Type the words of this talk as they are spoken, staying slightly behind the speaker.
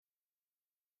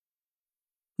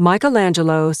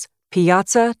Michelangelo's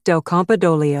Piazza del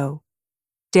Campidoglio.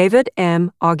 David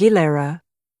M. Aguilera,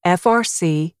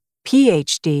 FRC,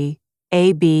 PhD,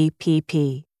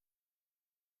 ABPP.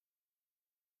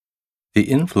 The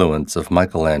influence of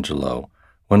Michelangelo,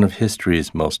 one of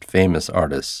history's most famous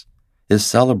artists, is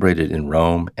celebrated in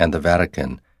Rome and the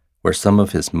Vatican, where some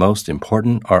of his most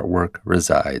important artwork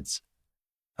resides.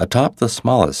 Atop the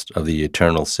smallest of the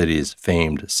Eternal City's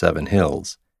famed 7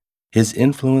 hills, his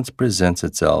influence presents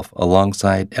itself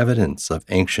alongside evidence of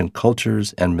ancient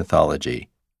cultures and mythology.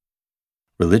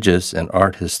 Religious and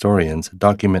art historians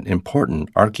document important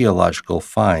archaeological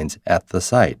finds at the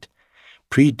site,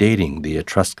 predating the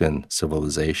Etruscan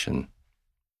civilization.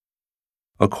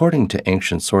 According to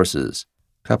ancient sources,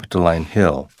 Capitoline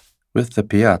Hill, with the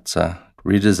piazza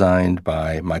redesigned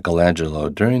by Michelangelo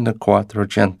during the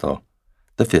Quattrocento,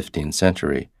 the 15th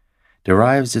century,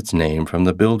 derives its name from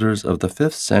the builders of the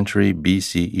 5th century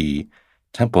BCE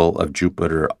Temple of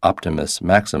Jupiter Optimus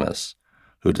Maximus,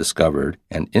 who discovered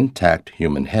an intact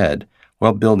human head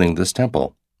while building this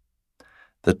temple.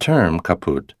 The term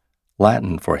caput,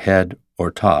 Latin for head or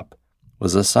top,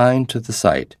 was assigned to the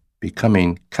site,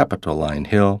 becoming Capitoline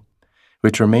Hill,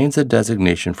 which remains a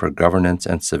designation for governance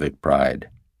and civic pride.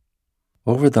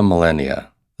 Over the millennia,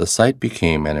 the site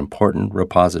became an important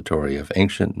repository of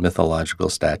ancient mythological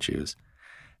statues,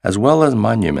 as well as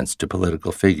monuments to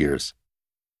political figures,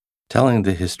 telling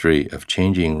the history of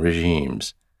changing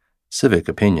regimes, civic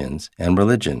opinions, and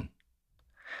religion.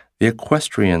 The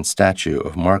equestrian statue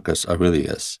of Marcus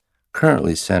Aurelius,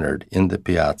 currently centered in the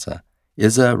piazza,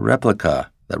 is a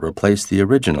replica that replaced the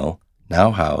original,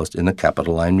 now housed in the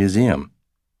Capitoline Museum.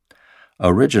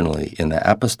 Originally in the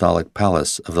Apostolic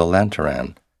Palace of the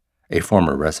Lateran, a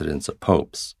former residence of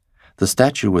popes, the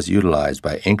statue was utilized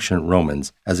by ancient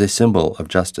Romans as a symbol of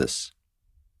justice.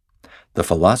 The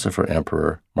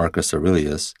philosopher-emperor Marcus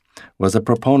Aurelius was a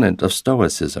proponent of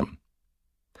Stoicism.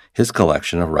 His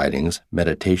collection of writings,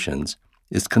 Meditations,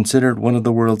 is considered one of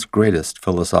the world's greatest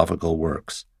philosophical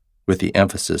works, with the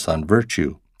emphasis on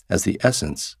virtue as the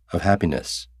essence of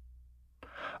happiness.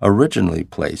 Originally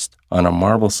placed on a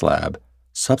marble slab,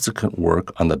 subsequent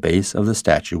work on the base of the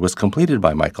statue was completed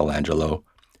by Michelangelo,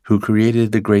 who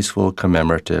created the graceful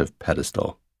commemorative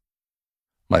pedestal.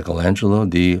 Michelangelo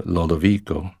di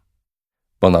Lodovico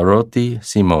Buonarroti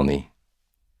Simoni.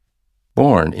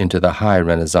 Born into the High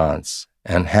Renaissance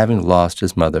and having lost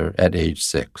his mother at age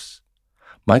 6,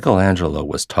 Michelangelo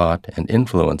was taught and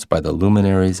influenced by the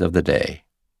luminaries of the day.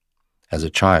 As a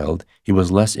child, he was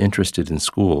less interested in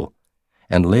school,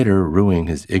 and later ruining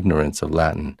his ignorance of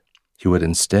Latin, he would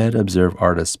instead observe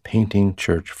artists painting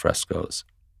church frescoes.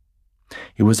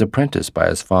 He was apprenticed by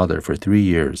his father for 3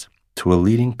 years to a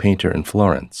leading painter in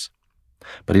Florence,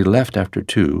 but he left after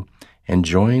 2 and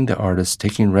joined the artists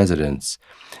taking residence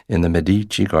in the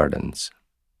Medici Gardens.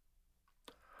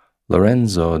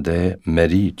 Lorenzo de'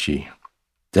 Medici,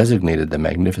 designated the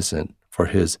Magnificent for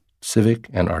his civic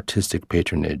and artistic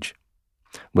patronage,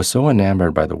 was so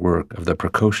enamored by the work of the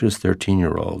precocious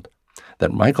 13-year-old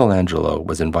that Michelangelo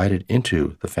was invited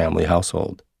into the family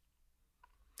household.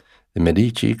 The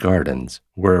Medici Gardens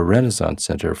were a Renaissance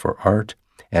center for art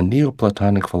and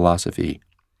Neoplatonic philosophy,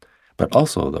 but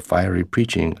also the fiery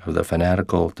preaching of the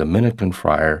fanatical Dominican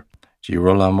friar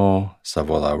Girolamo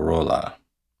Savonarola,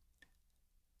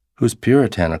 whose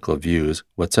puritanical views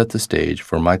would set the stage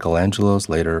for Michelangelo's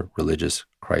later religious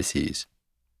crises.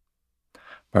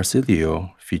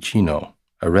 Marsilio Ficino,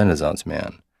 a Renaissance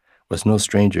man, was no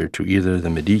stranger to either the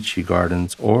Medici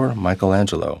Gardens or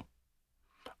Michelangelo.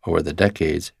 Over the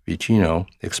decades, Ficino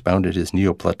expounded his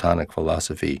Neoplatonic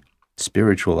philosophy,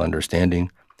 spiritual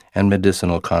understanding, and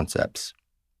medicinal concepts.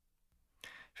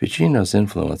 Ficino's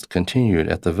influence continued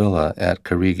at the villa at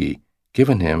Carigi,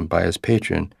 given him by his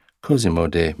patron Cosimo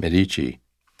de' Medici,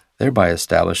 thereby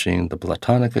establishing the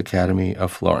Platonic Academy of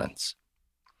Florence.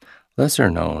 Lesser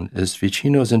known is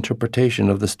Ficino's interpretation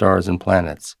of the stars and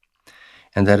planets,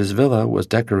 and that his villa was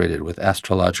decorated with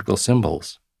astrological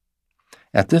symbols.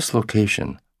 At this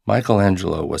location,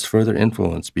 Michelangelo was further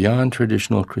influenced beyond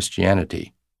traditional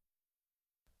Christianity.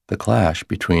 The clash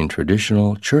between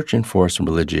traditional church-enforced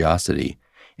religiosity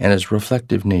and its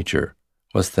reflective nature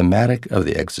was thematic of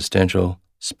the existential,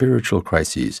 spiritual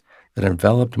crises that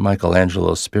enveloped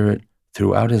Michelangelo's spirit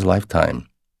throughout his lifetime.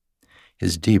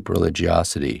 His deep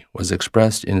religiosity was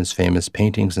expressed in his famous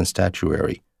paintings and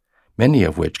statuary, many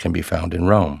of which can be found in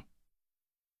Rome.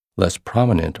 Less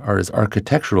prominent are his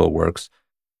architectural works,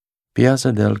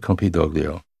 Piazza del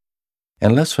Campidoglio,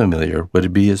 and less familiar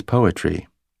would be his poetry.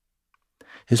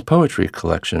 His poetry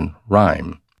collection,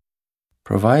 Rhyme,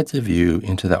 provides a view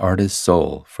into the artist's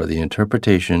soul for the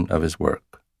interpretation of his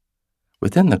work.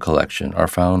 Within the collection are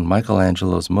found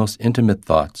Michelangelo's most intimate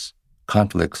thoughts,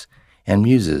 conflicts, and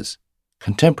muses,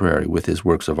 contemporary with his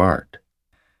works of art.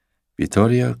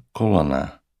 Vittoria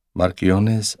Colonna,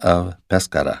 Marchioness of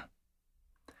Pescara.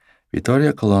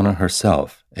 Vittoria Colonna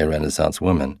herself, a Renaissance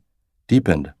woman,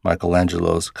 deepened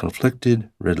Michelangelo's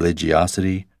conflicted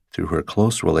religiosity through her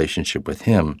close relationship with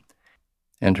him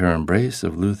and her embrace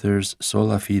of Luther's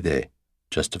sola fide,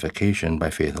 justification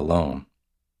by faith alone.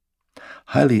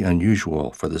 Highly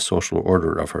unusual for the social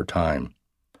order of her time,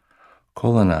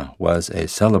 Colonna was a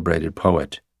celebrated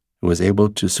poet who was able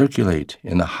to circulate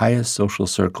in the highest social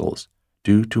circles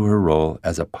due to her role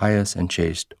as a pious and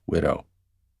chaste widow.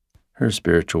 Her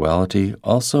spirituality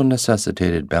also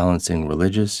necessitated balancing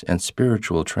religious and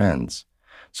spiritual trends,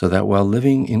 so that while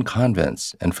living in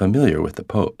convents and familiar with the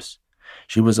popes,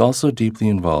 she was also deeply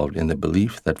involved in the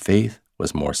belief that faith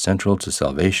was more central to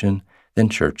salvation than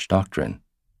church doctrine.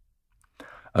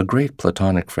 A great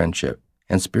Platonic friendship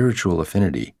and spiritual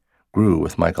affinity grew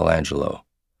with Michelangelo,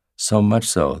 so much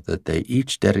so that they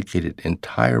each dedicated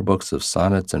entire books of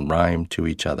sonnets and rhyme to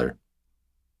each other.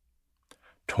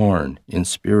 Torn in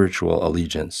spiritual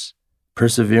allegiance,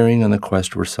 persevering in the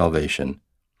quest for salvation,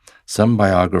 some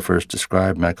biographers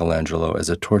describe Michelangelo as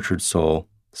a tortured soul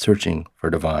searching for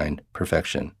divine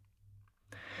perfection.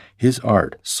 His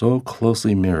art so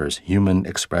closely mirrors human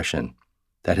expression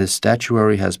that his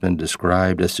statuary has been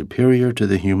described as superior to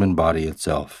the human body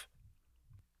itself.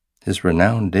 His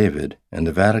renowned David and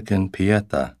the Vatican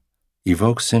Pietà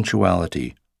evoke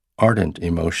sensuality, ardent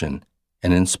emotion,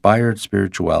 and inspired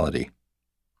spirituality.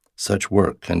 Such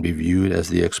work can be viewed as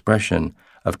the expression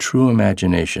of true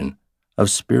imagination, of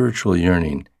spiritual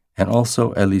yearning, and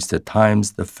also, at least at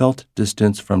times, the felt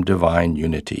distance from divine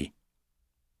unity.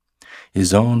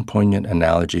 His own poignant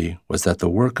analogy was that the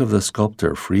work of the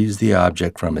sculptor frees the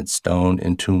object from its stone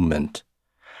entombment,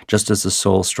 just as the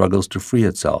soul struggles to free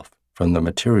itself from the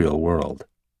material world.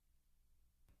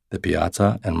 The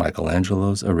Piazza and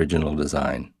Michelangelo's original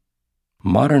design.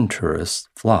 Modern tourists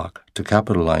flock to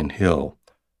Capitoline Hill,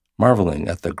 marveling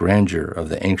at the grandeur of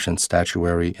the ancient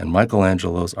statuary and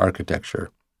Michelangelo's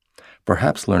architecture,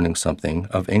 perhaps learning something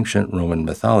of ancient Roman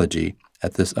mythology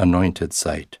at this anointed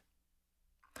site.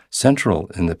 Central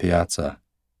in the piazza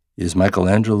is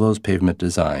Michelangelo's pavement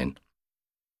design,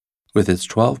 with its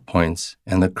 12 points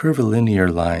and the curvilinear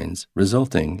lines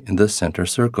resulting in the center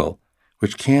circle,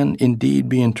 which can indeed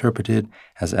be interpreted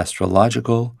as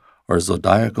astrological or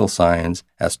zodiacal signs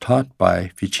as taught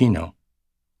by Ficino.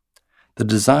 The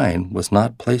design was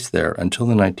not placed there until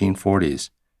the 1940s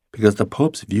because the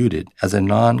popes viewed it as a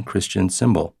non-Christian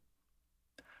symbol.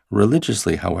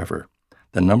 Religiously, however,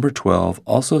 the number 12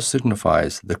 also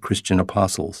signifies the Christian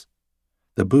apostles,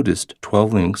 the Buddhist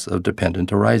 12 links of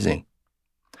dependent arising,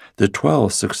 the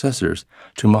 12 successors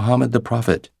to Muhammad the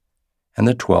Prophet, and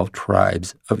the 12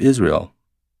 tribes of Israel.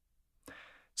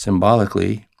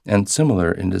 Symbolically and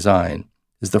similar in design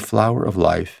is the flower of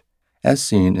life, as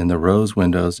seen in the rose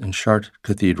windows in Chartres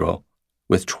Cathedral,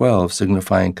 with 12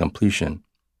 signifying completion,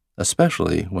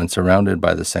 especially when surrounded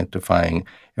by the sanctifying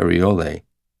aureole,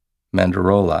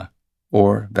 mandarola,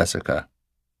 or vesica.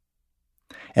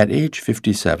 At age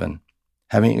 57,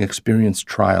 having experienced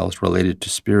trials related to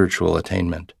spiritual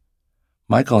attainment,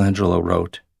 Michelangelo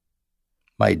wrote,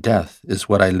 "My death is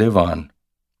what I live on.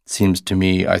 Seems to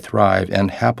me I thrive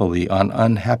and happily on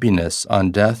unhappiness,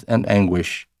 on death and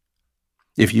anguish.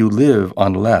 If you live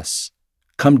on less,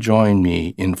 come join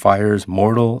me in fire's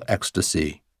mortal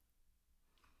ecstasy."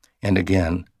 And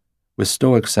again, with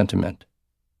Stoic sentiment,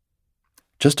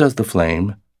 just as the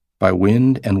flame, by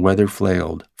wind and weather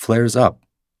flailed, flares up,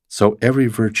 so every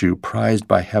virtue prized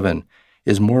by heaven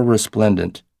is more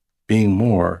resplendent, being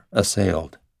more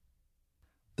assailed.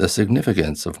 The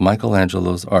significance of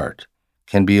Michelangelo's art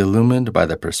can be illumined by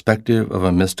the perspective of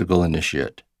a mystical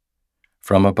initiate.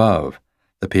 From above,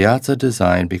 the piazza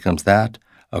design becomes that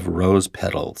of rose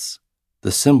petals,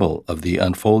 the symbol of the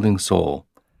unfolding soul,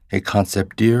 a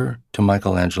concept dear to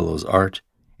Michelangelo's art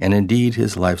and indeed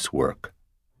his life's work.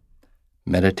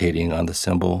 Meditating on the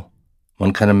symbol,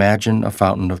 one can imagine a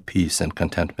fountain of peace and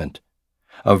contentment,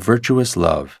 of virtuous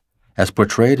love, as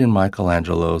portrayed in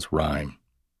Michelangelo's rhyme.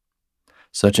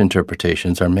 Such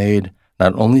interpretations are made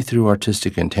not only through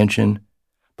artistic intention,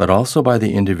 but also by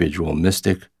the individual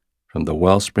mystic from the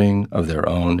wellspring of their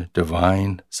own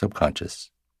divine subconscious.